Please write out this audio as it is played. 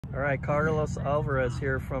All right, Carlos Alvarez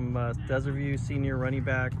here from Desert View, senior running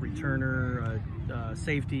back, returner,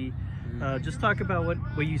 safety. Just talk about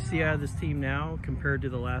what you see out of this team now compared to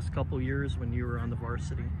the last couple years when you were on the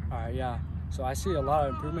varsity. All right, yeah. So I see a lot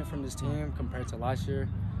of improvement from this team compared to last year.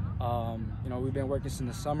 We've been working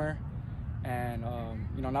since the summer, and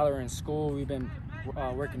now that we're in school, we've been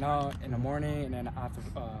working out in the morning and then after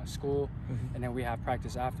school, and then we have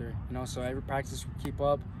practice after. So every practice we keep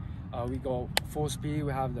up. We go full speed.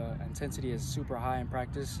 We have the intensity is super high in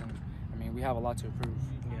practice, and I mean we have a lot to improve.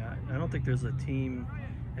 Yeah, I don't think there's a team,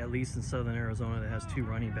 at least in Southern Arizona, that has two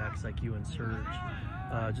running backs like you and Serge.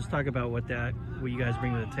 Just talk about what you guys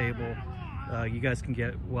bring to the table. You guys can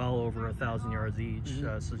get well over 1,000 yards each.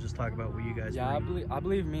 So just talk about what you guys bring. Yeah, I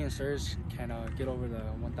believe me and Serge can get over the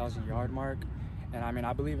 1,000 yard mark, and I mean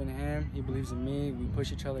I believe in him. He believes in me. We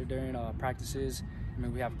push each other during practices. I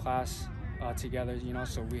mean we have class together,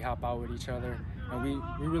 so we help out with each other, and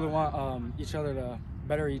we really want each other to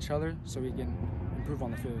better each other so we can improve on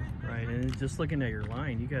the field. Right, and just looking at your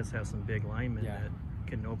line, you guys have some big linemen that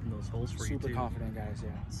can open those holes for you too. Super confident guys, yeah.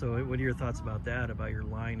 So what are your thoughts about that, about your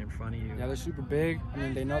line in front of you? Yeah, they're super big. I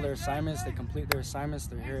mean, they know their assignments, they complete their assignments,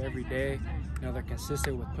 they're here every day. They're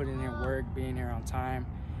consistent with putting in work, being here on time,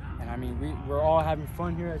 and I mean we're all having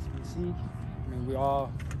fun here, as you can see. I mean we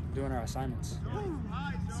all doing our assignments.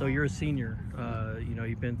 So you're a senior.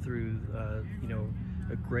 You've been through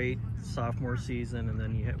a great sophomore season, and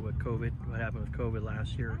then you had what happened with COVID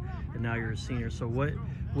last year, and now you're a senior. So what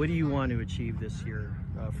do you want to achieve this year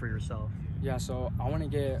for yourself? Yeah, so I want to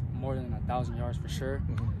get more than 1,000 yards for sure.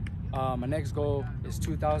 My next goal is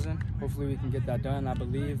 2,000. Hopefully we can get that done. I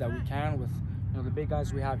believe that we can with the big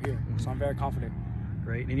guys we have here. So I'm very confident.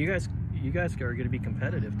 Great, and you guys are going to be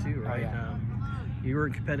competitive too, right? Oh, yeah. You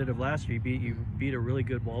were competitive last year. You beat a really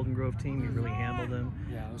good Walden Grove team. You really handled them.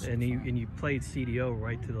 Yeah, it was and you played CDO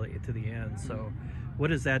right to the end. So,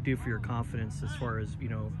 what does that do for your confidence as far as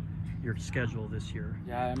your schedule this year?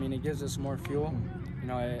 Yeah, I mean it gives us more fuel.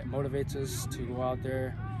 It motivates us to go out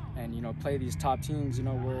there and play these top teams.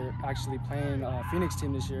 We're actually playing a Phoenix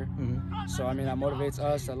team this year. So I mean that motivates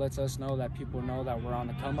us. That lets us know that people know that we're on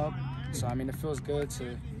the come up. So I mean it feels good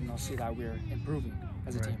to see that we're improving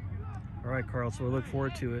as a team. All right, Carl, so we look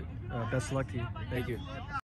forward to it. Best of luck to you. Thank you.